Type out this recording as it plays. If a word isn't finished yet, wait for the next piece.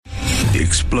The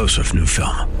explosive new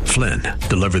film, Flynn,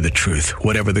 deliver the truth,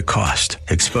 whatever the cost,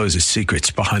 exposes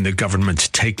secrets behind the government's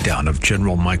takedown of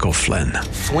General Michael Flynn.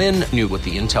 Flynn knew what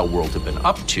the intel world had been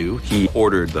up to. He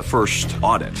ordered the first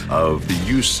audit of the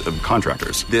use of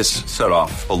contractors. This set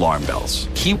off alarm bells.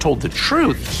 He told the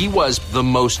truth. He was the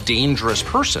most dangerous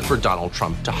person for Donald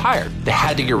Trump to hire. They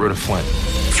had to get rid of Flynn.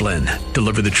 Flynn,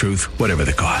 deliver the truth, whatever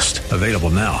the cost. Available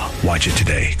now. Watch it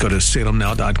today. Go to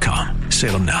salemnow.com.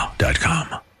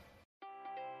 salemnow.com.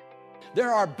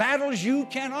 There are battles you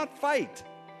cannot fight.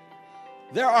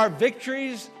 There are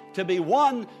victories to be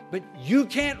won, but you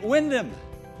can't win them.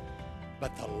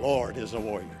 But the Lord is a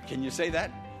warrior. Can you say that?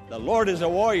 The Lord is a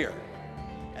warrior,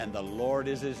 and the Lord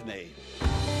is his name.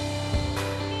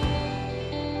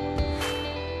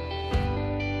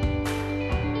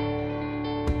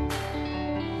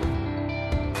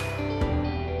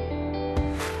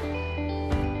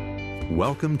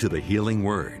 Welcome to the Healing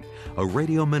Word, a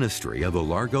radio ministry of the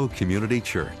Largo Community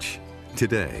Church.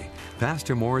 Today,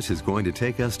 Pastor Morris is going to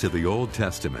take us to the Old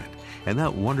Testament and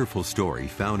that wonderful story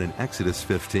found in Exodus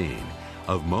 15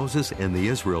 of Moses and the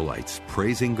Israelites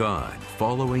praising God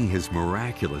following his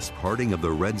miraculous parting of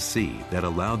the Red Sea that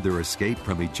allowed their escape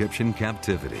from Egyptian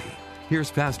captivity.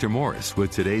 Here's Pastor Morris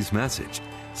with today's message,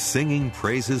 Singing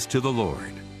Praises to the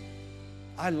Lord.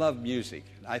 I love music.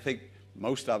 I think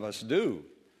most of us do.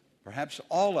 Perhaps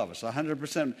all of us,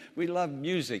 100%. We love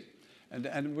music.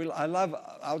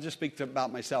 I'll just speak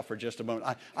about myself for just a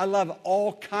moment. I love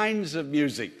all kinds of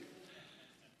music.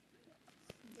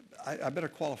 I better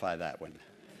qualify that one.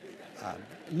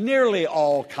 Nearly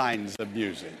all kinds of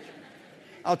music.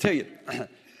 I'll tell you,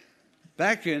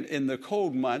 back in the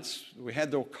cold months, we had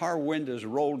the car windows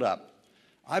rolled up.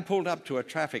 I pulled up to a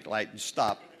traffic light and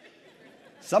stopped.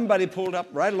 Somebody pulled up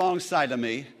right alongside of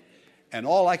me, and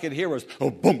all I could hear was, oh,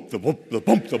 bump, the bump, the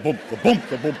bump, the bump, the bump,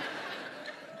 the bump.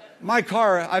 My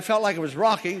car, I felt like it was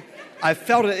rocking. I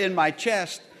felt it in my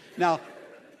chest. Now,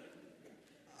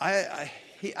 I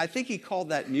think he called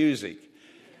that music.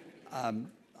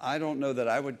 I don't know that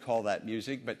I would call that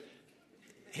music, but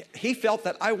he felt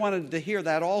that I wanted to hear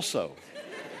that also.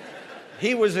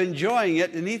 He was enjoying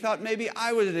it, and he thought maybe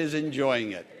I was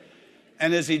enjoying it.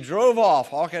 And as he drove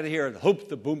off, all I could hear, the hoop,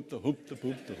 the boom, the hoop, the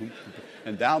boop, the hoop, the boop,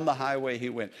 and down the highway he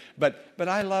went. But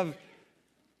I love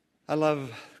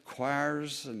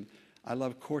choirs, and I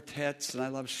love quartets, and I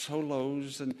love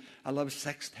solos, and I love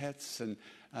sextets, and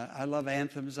I love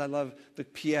anthems. I love the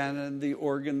piano and the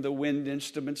organ, the wind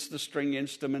instruments, the string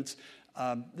instruments,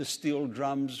 the steel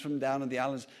drums from down in the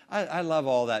islands. I love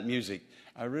all that music.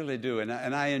 I really do, and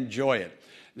I enjoy it.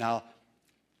 Now,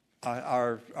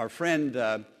 our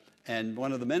friend and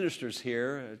one of the ministers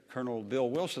here, Colonel Bill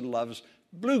Wilson, loves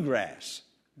bluegrass.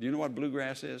 Do you know what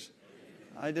bluegrass is?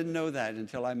 I didn't know that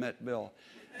until I met Bill.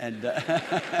 And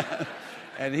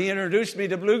and he introduced me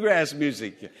to bluegrass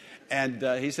music. And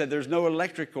he said there's no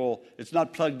electrical, it's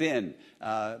not plugged in.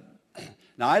 Now,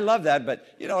 I love that, but,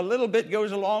 a little bit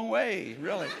goes a long way,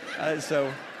 really.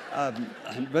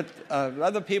 But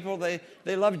other people, they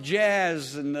love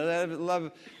jazz, and they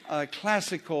love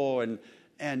classical and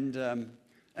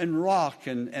rock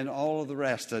and all of the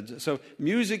rest. So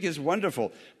music is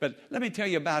wonderful. But let me tell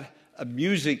you about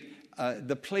music,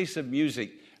 the place of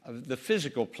music, the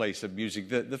physical place of music,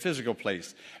 the physical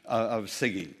place of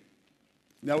singing.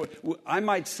 Now, I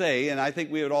might say, and I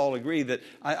think we would all agree, that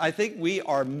I think we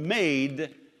are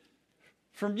made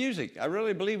for music. I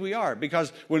really believe we are.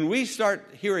 Because when we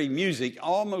start hearing music,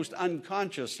 almost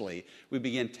unconsciously, we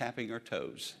begin tapping our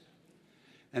toes.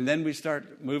 And then we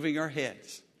start moving our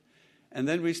heads. And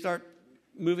then we start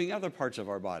moving other parts of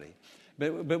our body.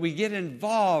 But we get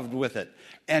involved with it.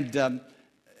 And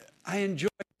I enjoy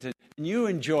it, and you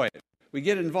enjoy it. We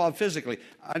get involved physically.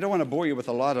 I don't want to bore you with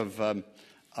a lot of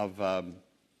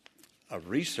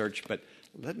research, but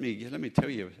let me tell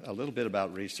you a little bit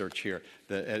about research here.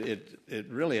 It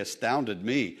really astounded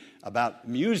me about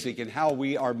music and how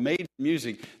we are made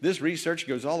music. This research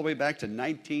goes all the way back to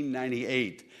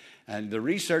 1998. And the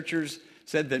researchers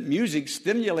said that music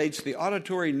stimulates the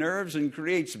auditory nerves and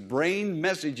creates brain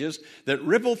messages that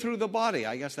ripple through the body.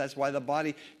 I guess that's why the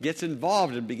body gets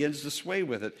involved and begins to sway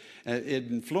with it,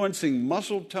 influencing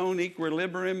muscle tone,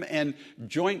 equilibrium, and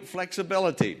joint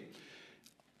flexibility.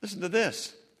 Listen to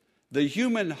this. The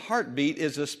human heartbeat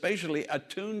is especially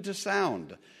attuned to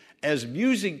sound. As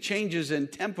music changes in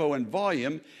tempo and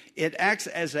volume, it acts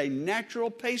as a natural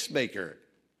pacemaker.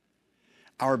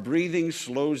 Our breathing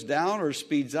slows down or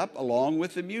speeds up along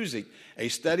with the music. A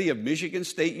study of Michigan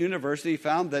State University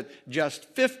found that just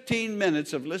 15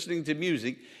 minutes of listening to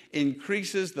music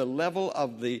increases the level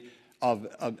of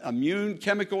immune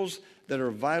chemicals that are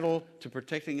vital to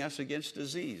protecting us against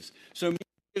disease. So music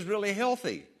is really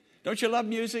healthy. Don't you love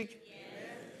music? Yes.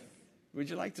 Would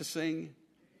you like to sing?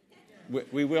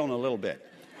 We will in a little bit.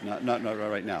 Not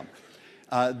right now.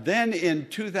 Then in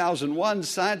 2001,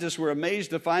 scientists were amazed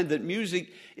to find that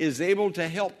music is able to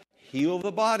help heal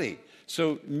the body.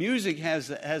 So music has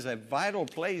a vital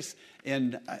place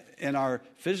in our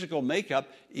physical makeup,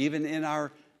 even in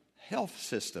our health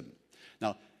system.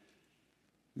 Now,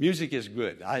 music is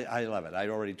good. I love it. I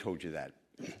already told you that.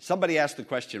 Somebody asked the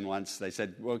question once. They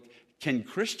said, well, can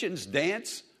Christians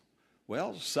dance?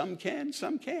 Well, some can,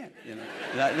 some can't. You know,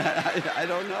 I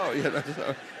don't know. You know,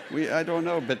 so I don't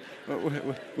know, but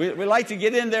we like to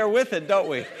get in there with it, don't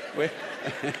we?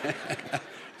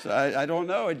 So I don't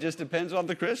know. It just depends on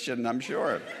the Christian, I'm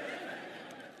sure.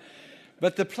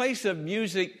 But the place of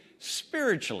music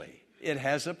spiritually, it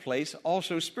has a place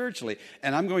also spiritually.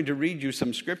 And I'm going to read you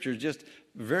some scriptures just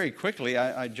very quickly.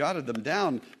 I jotted them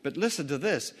down, but listen to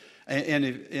this.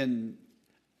 In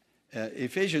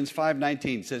Ephesians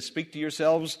 5:19 says, speak to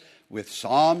yourselves with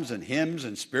psalms and hymns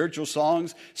and spiritual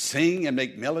songs. Sing and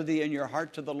make melody in your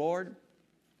heart to the Lord.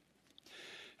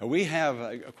 We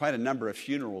have quite a number of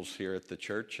funerals here at the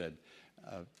church, and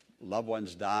loved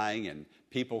ones dying and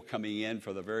people coming in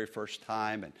for the very first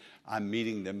time, and I'm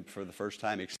meeting them for the first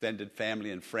time, extended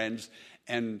family and friends.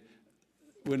 And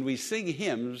when we sing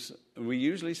hymns, we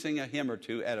usually sing a hymn or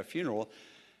two at a funeral.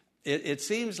 It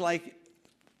seems like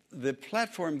the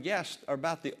platform guests are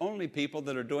about the only people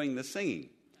that are doing the singing.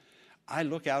 I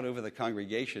look out over the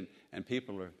congregation and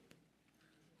people are,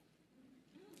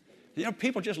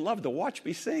 people just love to watch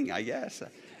me sing, I guess.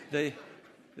 They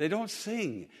don't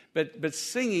sing. But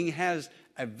singing has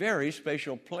a very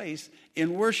special place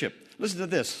in worship. Listen to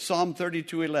this, Psalm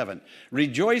 32:11.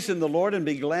 Rejoice in the Lord and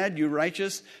be glad, you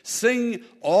righteous. Sing,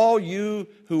 all you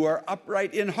who are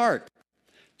upright in heart.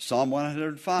 Psalm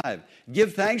 105.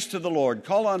 Give thanks to the Lord.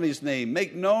 Call on his name.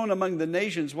 Make known among the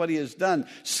nations what he has done.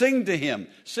 Sing to him.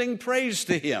 Sing praise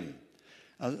to him.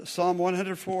 Psalm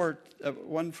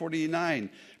 149.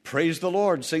 Praise the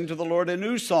Lord. Sing to the Lord a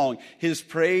new song. His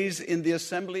praise in the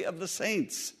assembly of the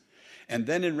saints. And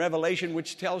then in Revelation,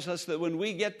 which tells us that when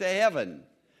we get to heaven,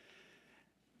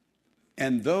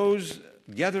 and those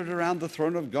gathered around the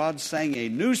throne of God sang a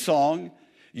new song,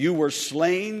 you were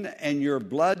slain, and your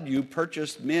blood you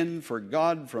purchased men for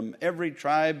God from every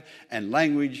tribe and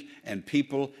language and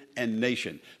people and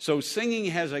nation. So singing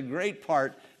has a great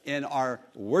part in our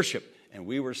worship. And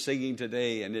we were singing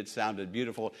today, and it sounded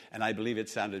beautiful, and I believe it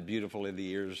sounded beautiful in the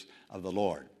ears of the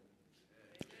Lord.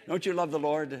 Don't you love the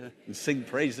Lord? And sing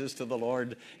praises to the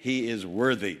Lord. He is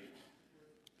worthy.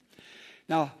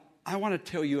 Now, I want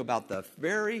to tell you about the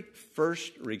very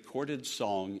first recorded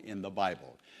song in the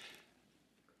Bible.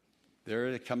 There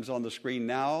it comes on the screen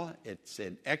now. It's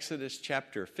in Exodus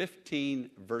chapter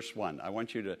 15, verse 1. I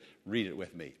want you to read it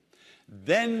with me.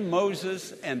 Then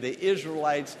Moses and the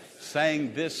Israelites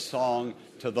sang this song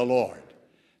to the Lord.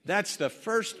 That's the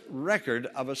first record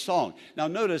of a song. Now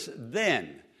notice,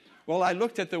 then. Well, I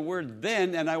looked at the word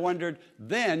then and I wondered,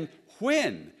 then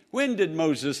when? When did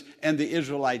Moses and the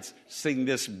Israelites sing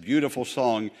this beautiful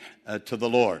song to the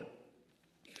Lord?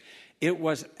 It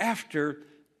was after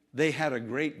they had a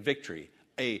great victory,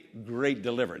 a great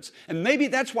deliverance. And maybe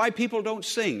that's why people don't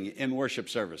sing in worship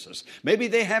services. Maybe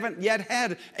they haven't yet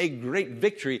had a great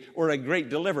victory or a great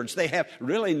deliverance. They have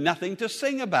really nothing to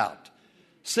sing about.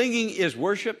 Singing is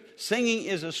worship. Singing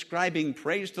is ascribing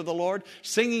praise to the Lord.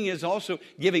 Singing is also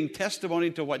giving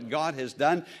testimony to what God has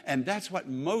done. And that's what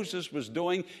Moses was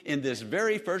doing in this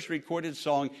very first recorded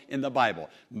song in the Bible.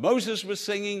 Moses was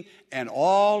singing, and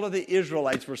all of the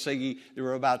Israelites were singing. There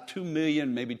were about 2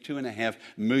 million, maybe 2.5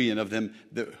 million of them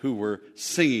who were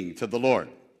singing to the Lord.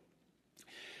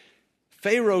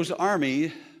 Pharaoh's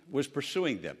army was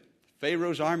pursuing them.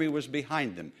 Pharaoh's army was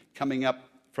behind them, coming up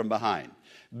from behind.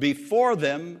 Before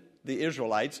them, the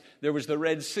Israelites, there was the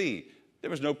Red Sea. There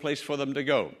was no place for them to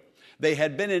go. They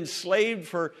had been enslaved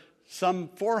for some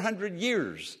 400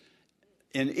 years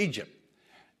in Egypt.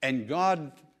 And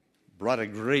God brought a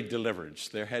great deliverance.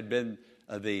 There had been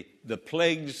the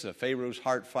plagues. Pharaoh's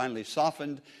heart finally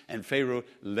softened, and Pharaoh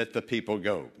let the people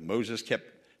go. Moses kept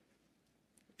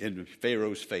in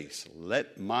Pharaoh's face,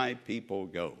 let my people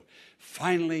go.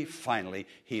 Finally,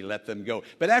 he let them go.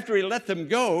 But after he let them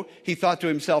go, he thought to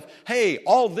himself, hey,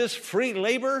 all this free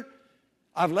labor,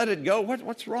 I've let it go.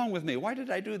 What's wrong with me? Why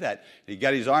did I do that? He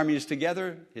got his armies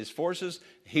together, his forces.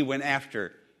 He went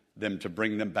after them to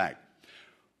bring them back.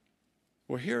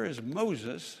 Well, here is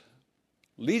Moses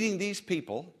leading these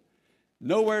people,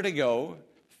 nowhere to go,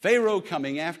 Pharaoh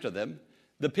coming after them.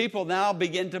 The people now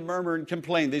begin to murmur and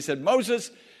complain. They said, Moses,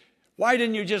 Why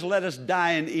didn't you just let us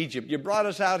die in Egypt? You brought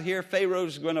us out here.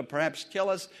 Pharaoh's going to perhaps kill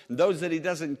us. And those that he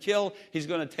doesn't kill, he's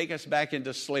going to take us back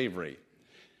into slavery.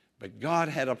 But God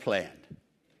had a plan.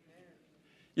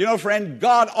 You know, friend,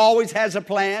 God always has a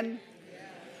plan.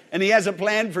 And he has a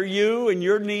plan for you and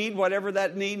your need, whatever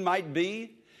that need might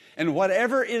be. And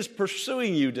whatever is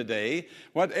pursuing you today,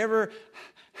 whatever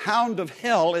hound of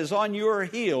hell is on your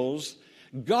heels,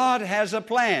 God has a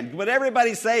plan. Would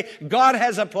everybody say, God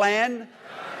has a plan?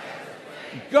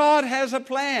 God has a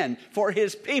plan for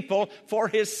his people, for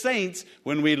his saints,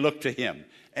 when we look to him.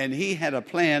 And he had a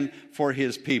plan for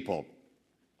his people.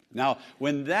 Now,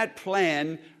 when that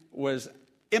plan was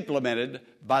implemented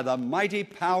by the mighty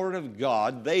power of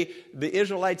God, the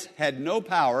Israelites had no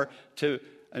power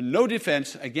no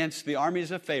defense against the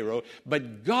armies of Pharaoh,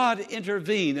 but God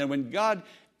intervened. And when God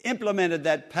implemented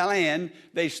that plan,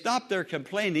 they stopped their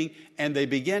complaining and they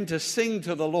began to sing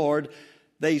to the Lord.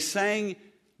 They sang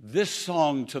this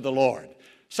song to the Lord.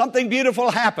 Something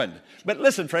beautiful happened. But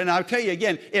listen, friend, I'll tell you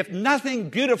again, if nothing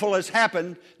beautiful has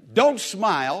happened, don't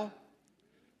smile.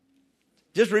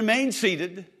 Just remain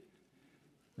seated.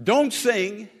 Don't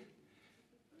sing.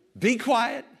 Be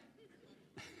quiet.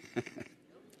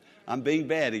 I'm being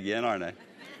bad again, aren't I?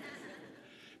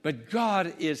 But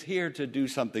God is here to do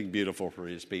something beautiful for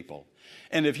his people.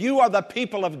 And if you are the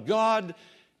people of God,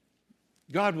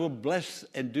 God will bless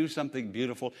and do something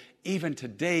beautiful even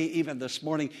today, even this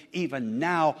morning, even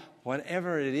now,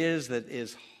 whatever it is that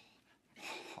is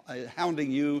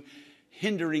hounding you,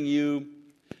 hindering you,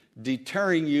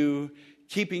 deterring you,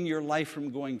 keeping your life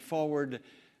from going forward,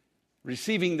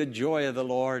 receiving the joy of the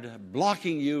Lord,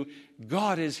 blocking you.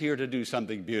 God is here to do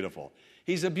something beautiful.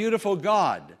 He's a beautiful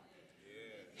God.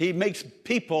 He makes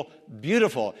people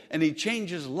beautiful, and he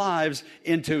changes lives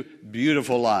into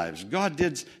beautiful lives. God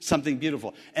did something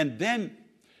beautiful. And then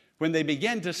when they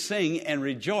began to sing and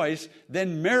rejoice,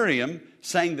 then Miriam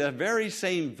sang the very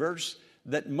same verse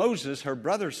that Moses, her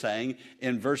brother, sang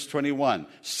in verse 21.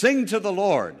 Sing to the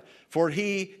Lord, for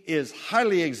he is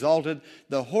highly exalted.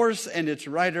 The horse and its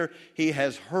rider he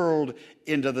has hurled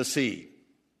into the sea.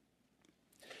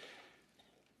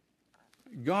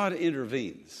 God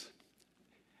intervenes.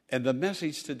 And the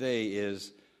message today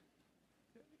is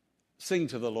sing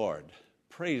to the Lord,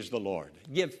 praise the Lord,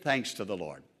 give thanks to the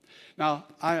Lord. Now,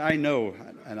 I know,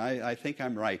 and I think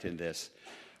I'm right in this,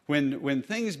 when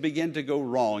things begin to go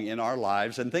wrong in our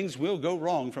lives, and things will go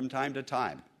wrong from time to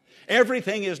time,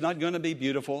 everything is not going to be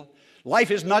beautiful. Life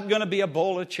is not going to be a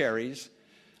bowl of cherries.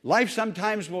 Life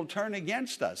sometimes will turn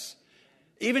against us,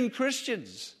 even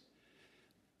Christians.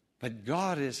 But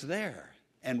God is there,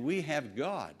 and we have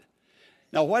God.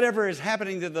 Now, whatever is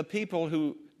happening to the people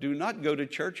who do not go to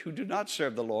church, who do not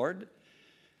serve the Lord,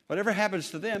 whatever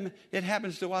happens to them, it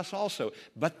happens to us also.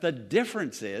 But the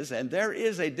difference is, and there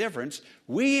is a difference,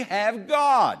 we have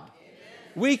God. Amen.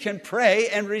 We can pray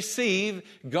and receive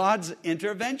God's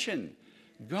intervention.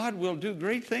 God will do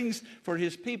great things for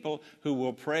his people who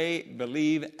will pray,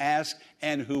 believe, ask,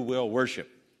 and who will worship.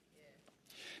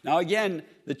 Now again,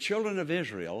 the children of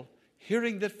Israel,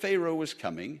 hearing that Pharaoh was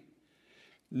coming,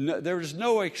 there was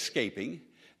no escaping.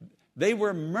 They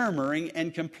were murmuring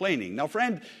and complaining. Now,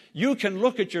 friend, you can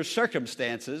look at your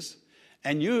circumstances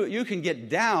and you can get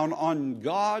down on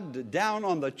God, down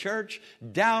on the church,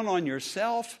 down on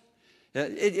yourself.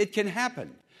 It can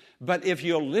happen. But if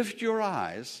you'll lift your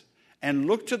eyes and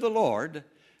look to the Lord,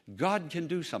 God can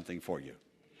do something for you.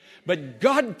 But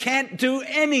God can't do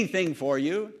anything for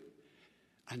you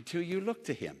until you look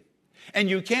to him. And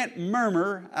you can't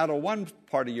murmur out of one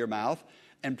part of your mouth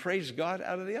and praise God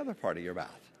out of the other part of your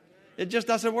mouth. It just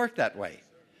doesn't work that way.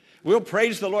 We'll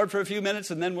praise the Lord for a few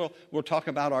minutes and then we'll talk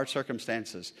about our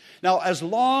circumstances. Now, as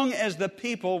long as the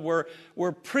people were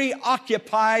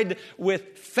preoccupied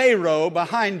with Pharaoh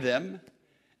behind them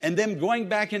and them going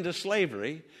back into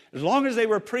slavery, as long as they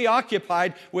were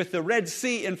preoccupied with the Red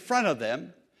Sea in front of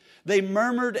them, they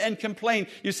murmured and complained.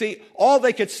 You see, all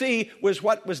they could see was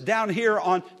what was down here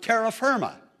on terra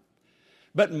firma.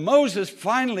 But Moses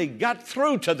finally got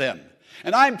through to them.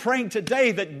 And I'm praying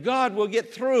today that God will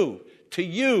get through to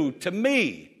you, to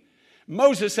me.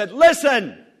 Moses said,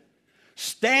 listen,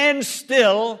 stand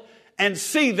still and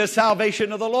see the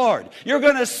salvation of the Lord. You're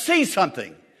going to see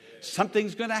something.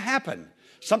 Something's going to happen.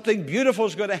 Something beautiful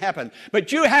is going to happen.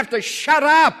 But you have to shut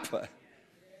up.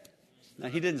 Now,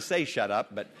 he didn't say shut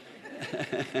up, but...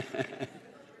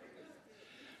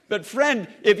 But friend,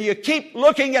 if you keep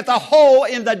looking at the hole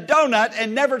in the donut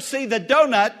and never see the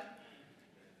donut,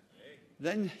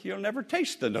 then you'll never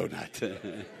taste the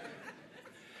donut.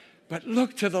 But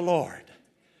look to the Lord.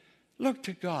 Look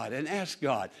to God and ask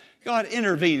God, God,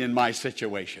 intervene in my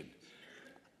situation.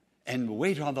 and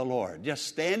wait on the Lord. Just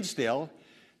stand still.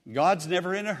 God's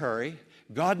never in a hurry.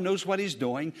 God knows what He's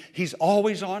doing. He's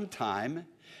always on time.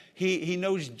 He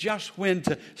knows just when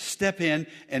to step in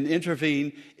and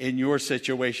intervene in your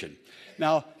situation.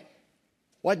 Now,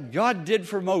 what God did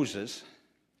for Moses,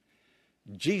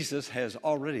 Jesus has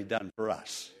already done for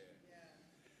us.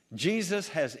 Jesus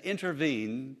has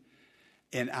intervened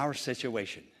in our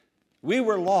situation. We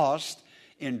were lost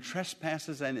in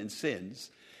trespasses and in sins,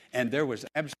 and there was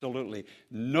absolutely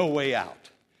no way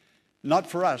out. Not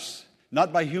for us,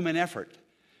 not by human effort,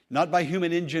 not by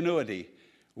human ingenuity.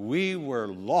 We were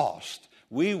lost.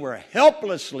 We were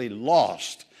helplessly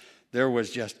lost. There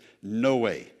was just no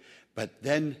way. But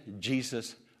then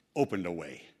Jesus opened a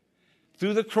way.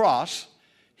 Through the cross,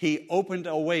 He opened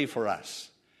a way for us.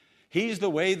 He's the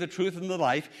way, the truth, and the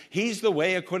life. He's the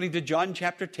way, according to John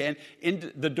chapter 10,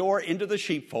 into the door into the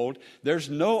sheepfold. There's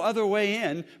no other way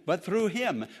in but through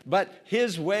Him. But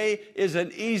His way is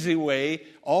an easy way.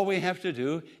 All we have to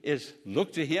do is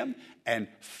look to Him and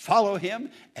follow Him,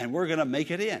 and we're going to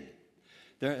make it in.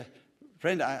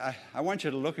 Friend, I want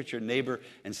you to look at your neighbor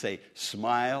and say,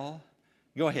 smile.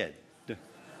 Go ahead.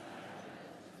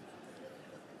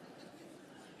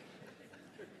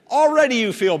 Already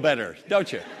you feel better,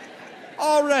 don't you?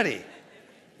 Already.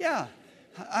 Yeah.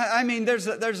 I mean, there's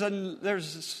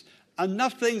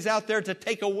enough things out there to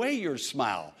take away your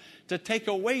smile, to take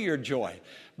away your joy.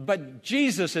 But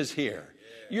Jesus is here.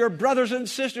 Your brothers and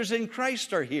sisters in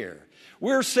Christ are here.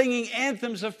 We're singing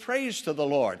anthems of praise to the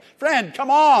Lord. Friend,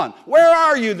 come on. Where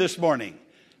are you this morning?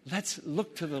 Let's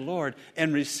look to the Lord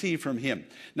and receive from Him.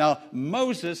 Now,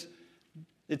 Moses,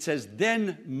 it says,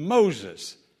 then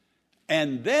Moses,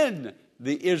 and then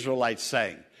the Israelites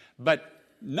sang. But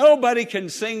nobody can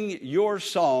sing your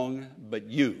song but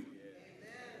you.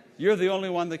 You're the only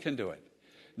one that can do it.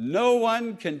 No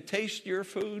one can taste your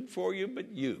food for you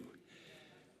but you.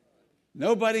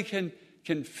 Nobody can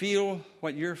feel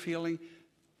what you're feeling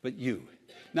but you.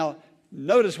 Now,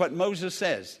 notice what Moses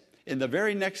says in the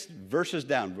very next verses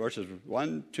down, verses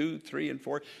 1, 2, 3, and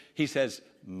 4. He says,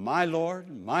 my Lord,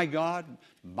 my God,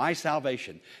 my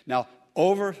salvation. Now,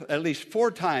 over at least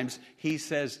 4 times, he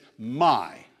says,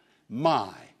 my.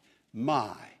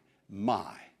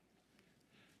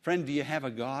 Friend, do you have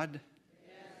a God?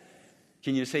 Yes.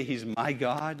 Can you say He's my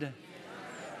God? Yes.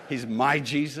 He's my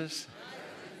Jesus?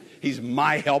 He's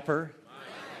my helper?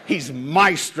 He's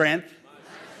my strength?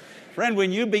 Friend,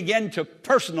 when you begin to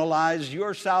personalize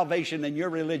your salvation and your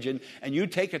religion and you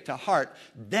take it to heart,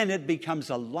 then it becomes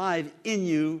alive in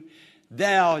you.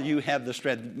 Now you have the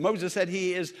strength. Moses said,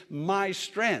 He is my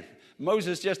strength.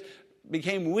 Moses just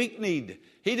became weak-kneed.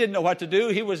 He didn't know what to do.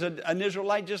 He was an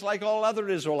Israelite just like all other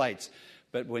Israelites.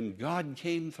 But when God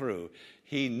came through,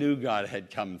 he knew God had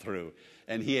come through.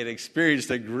 And he had experienced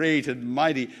a great and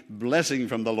mighty blessing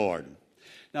from the Lord.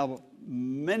 Now,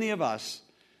 many of us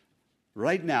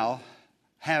right now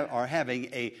are having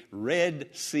a Red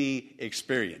Sea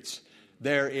experience.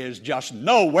 There is just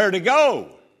nowhere to go.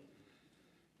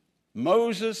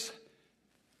 Moses,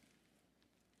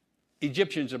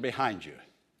 Egyptians are behind you.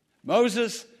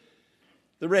 Moses,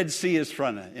 the Red Sea is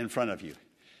in front of you.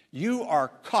 You are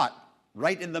caught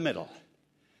right in the middle.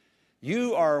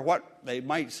 You are what they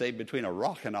might say between a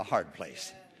rock and a hard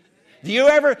place. Have you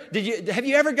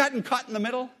ever gotten caught in the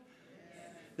middle?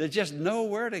 There's just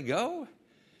nowhere to go.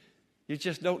 You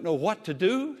just don't know what to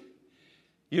do.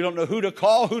 You don't know who to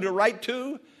call, who to write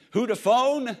to, who to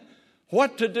phone,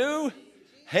 what to do.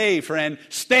 Hey, friend,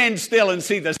 stand still and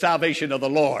see the salvation of the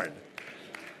Lord.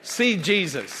 See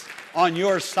Jesus on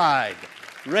your side,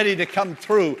 ready to come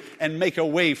through and make a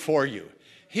way for you.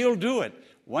 He'll do it.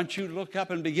 Once you look up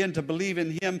and begin to believe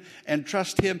in Him and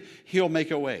trust Him, He'll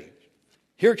make a way.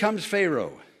 Here comes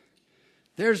Pharaoh.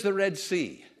 There's the Red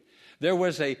Sea. There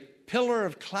was a pillar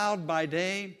of cloud by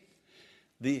day,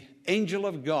 the angel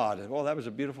of God. Oh, that was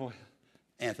a beautiful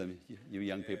anthem you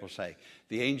young people say.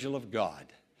 The angel of God.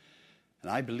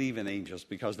 And I believe in angels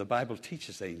because the Bible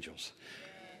teaches angels.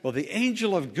 Well, the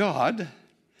angel of God,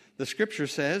 the scripture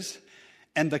says,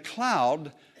 and the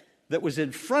cloud that was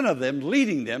in front of them,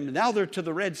 leading them, now they're to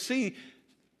the Red Sea.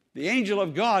 The angel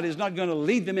of God is not going to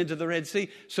lead them into the Red Sea.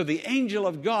 So the angel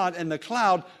of God and the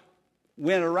cloud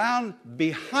went around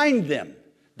behind them.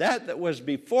 That was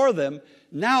before them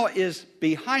now is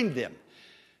behind them.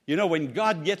 You know, when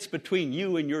God gets between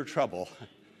you and your trouble.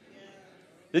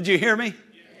 Did you hear me?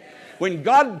 When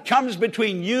God comes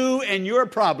between you and your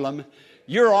problem,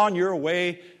 you're on your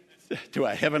way to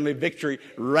a heavenly victory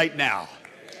right now.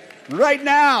 Right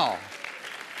now.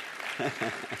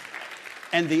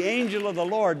 And the angel of the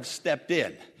Lord stepped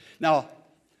in. Now,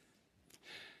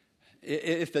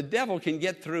 If the devil can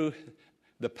get through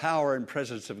the power and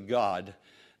presence of God,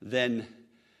 then,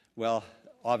 well,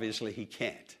 obviously he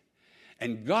can't.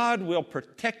 And God will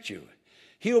protect you.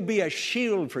 He'll be a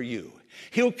shield for you.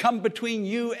 He'll come between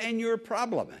you and your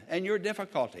problem and your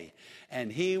difficulty,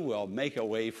 and he will make a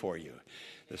way for you.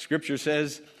 The scripture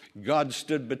says God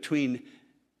stood between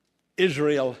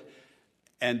Israel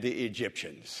and the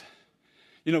Egyptians.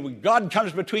 You know, when God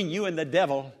comes between you and the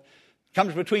devil,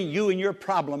 comes between you and your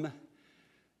problem,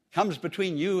 comes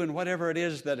between you and whatever it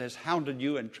is that has hounded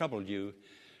you and troubled you,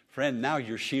 friend, now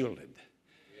you're shielded.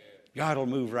 God will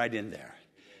move right in there.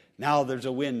 Now there's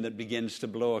a wind that begins to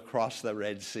blow across the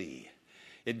Red Sea.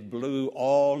 It blew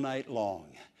all night long.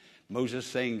 Moses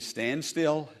saying, stand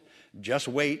still, just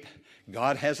wait.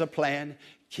 God has a plan.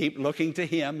 Keep looking to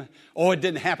him. Oh, it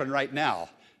didn't happen right now.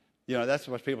 You know, that's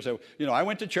what people say. You know, I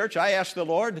went to church, I asked the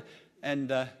Lord,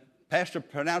 and pastor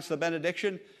pronounced the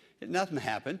benediction. Nothing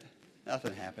happened.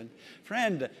 Nothing happened.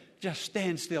 Friend, just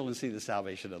stand still and see the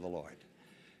salvation of the Lord.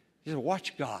 Just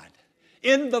watch God.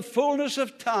 In the fullness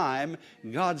of time,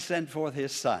 God sent forth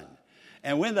his Son.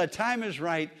 And when the time is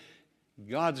right,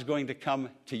 God's going to come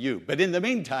to you. But in the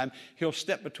meantime, he'll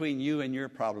step between you and your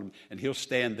problem, and he'll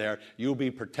stand there. You'll be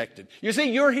protected. You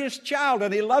see, you're his child,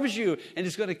 and he loves you, and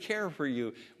he's going to care for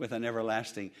you with an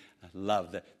everlasting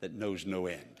love that knows no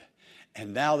end.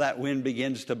 And now that wind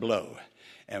begins to blow.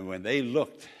 And when they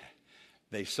looked,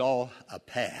 they saw a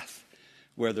path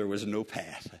where there was no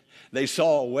path. They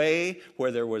saw a way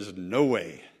where there was no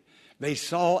way. They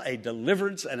saw a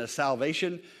deliverance and a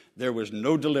salvation. There was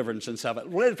no deliverance and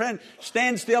salvation. Well, friend,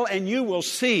 stand still and you will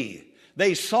see.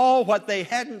 They saw what they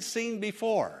hadn't seen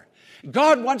before.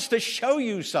 God wants to show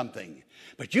you something,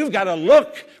 but you've got to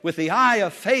look with the eye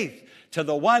of faith to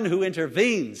the one who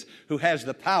intervenes, who has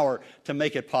the power to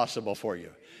make it possible for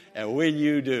you. And when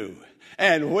you do,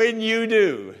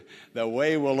 the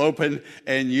way will open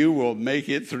and you will make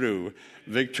it through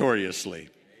victoriously.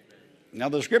 Now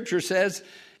the scripture says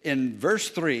in verse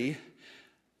 3,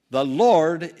 the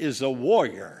Lord is a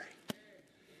warrior.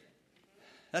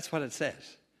 That's what it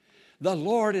says. The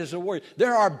Lord is a warrior.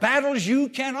 There are battles you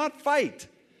cannot fight.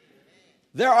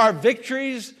 There are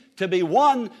victories to be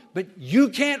won, but you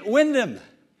can't win them.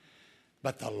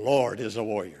 But the Lord is a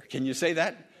warrior. Can you say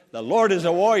that? The Lord is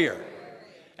a warrior.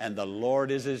 And the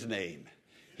Lord is his name.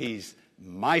 He's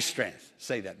my strength.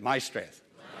 Say that. My strength.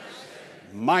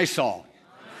 My song.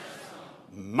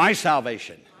 My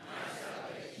salvation.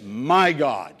 My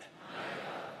God.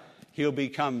 He'll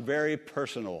become very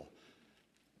personal,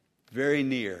 very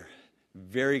near,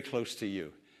 very close to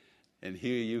you. And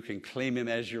here you can claim him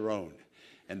as your own.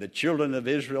 And the children of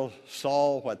Israel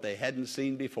saw what they hadn't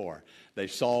seen before. They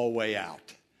saw a way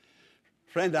out.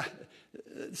 Friend,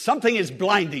 something is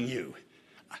blinding you.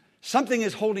 Something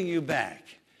is holding you back.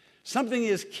 Something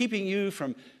is keeping you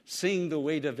from seeing the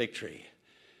way to victory.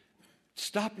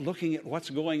 Stop looking at what's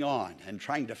going on and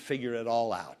trying to figure it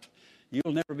all out.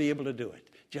 You'll never be able to do it.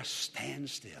 Just stand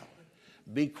still.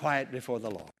 Be quiet before the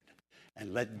Lord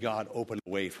and let God open a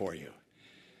way for you.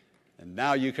 And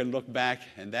now you can look back,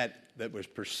 and that was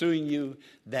pursuing you,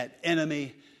 that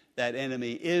enemy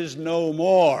is no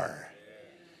more.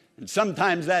 And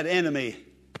sometimes that enemy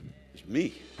is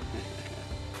me.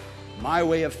 My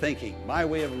way of thinking, my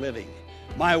way of living,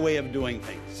 my way of doing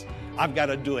things. I've got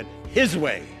to do it his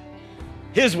way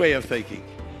of thinking,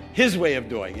 his way of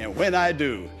doing. And when I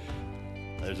do,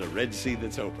 there's a Red Sea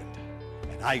that's opened,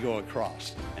 and I go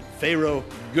across. And Pharaoh,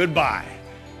 goodbye.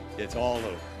 It's all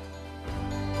over.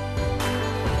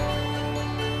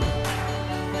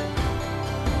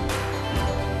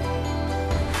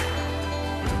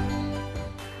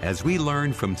 As we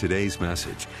learn from today's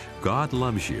message, God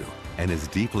loves you and is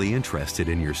deeply interested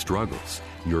in your struggles,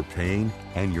 your pain,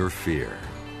 and your fear.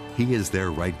 He is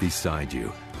there right beside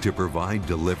you to provide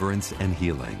deliverance and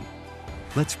healing.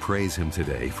 Let's praise him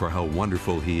today for how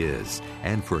wonderful he is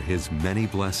and for his many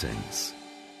blessings.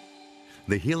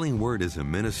 The Healing Word is a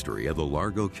ministry of the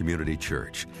Largo Community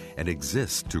Church and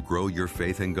exists to grow your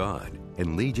faith in God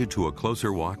and lead you to a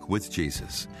closer walk with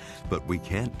Jesus. But we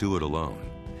can't do it alone.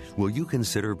 Will you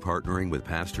consider partnering with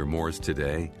Pastor Morris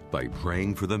today by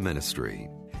praying for the ministry?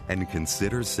 And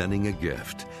consider sending a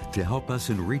gift to help us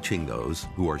in reaching those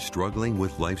who are struggling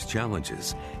with life's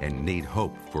challenges and need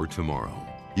hope for tomorrow.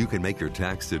 You can make your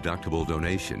tax-deductible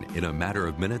donation in a matter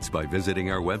of minutes by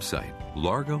visiting our website,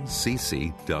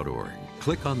 largocc.org.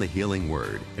 Click on the Healing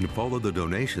Word and follow the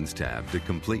Donations tab to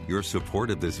complete your support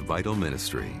of this vital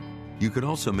ministry. You can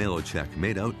also mail a check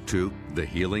made out to The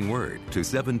Healing Word to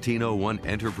 1701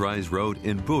 Enterprise Road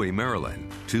in Bowie,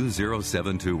 Maryland,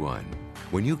 20721.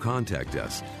 When you contact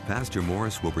us, Pastor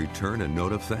Morris will return a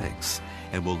note of thanks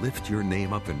and will lift your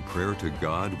name up in prayer to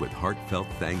God with heartfelt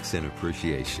thanks and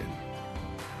appreciation.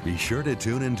 Be sure to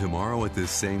tune in tomorrow at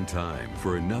this same time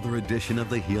for another edition of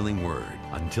the Healing Word.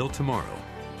 Until tomorrow,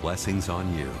 blessings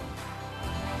on you.